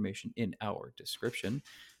information in our description.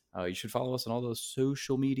 You should follow us on all those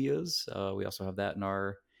social medias. We also have that in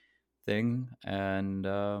our thing. And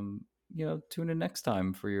tune in next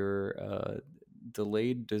time for your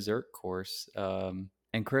delayed dessert course.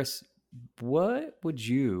 And Chris, what would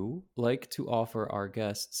you like to offer our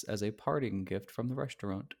guests as a parting gift from the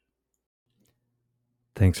restaurant?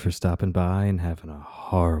 Thanks for stopping by and having a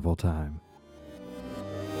horrible time.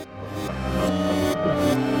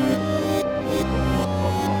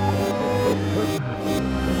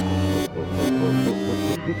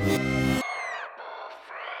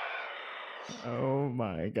 Oh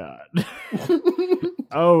my God.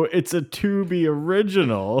 Oh, it's a Tubi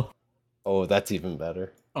original. Oh, that's even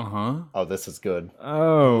better. Uh-huh. Oh, this is good.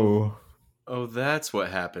 Oh, that's what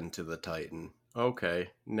happened to the Titan. Okay,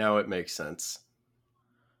 now it makes sense.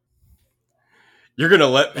 You're gonna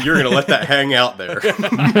let that hang out there.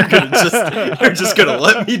 You're just gonna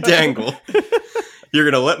let me dangle. You're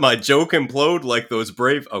gonna let my joke implode like those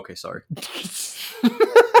brave. Okay, sorry.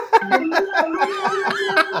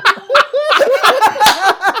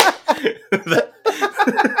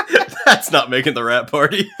 That's not making the rat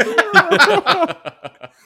party.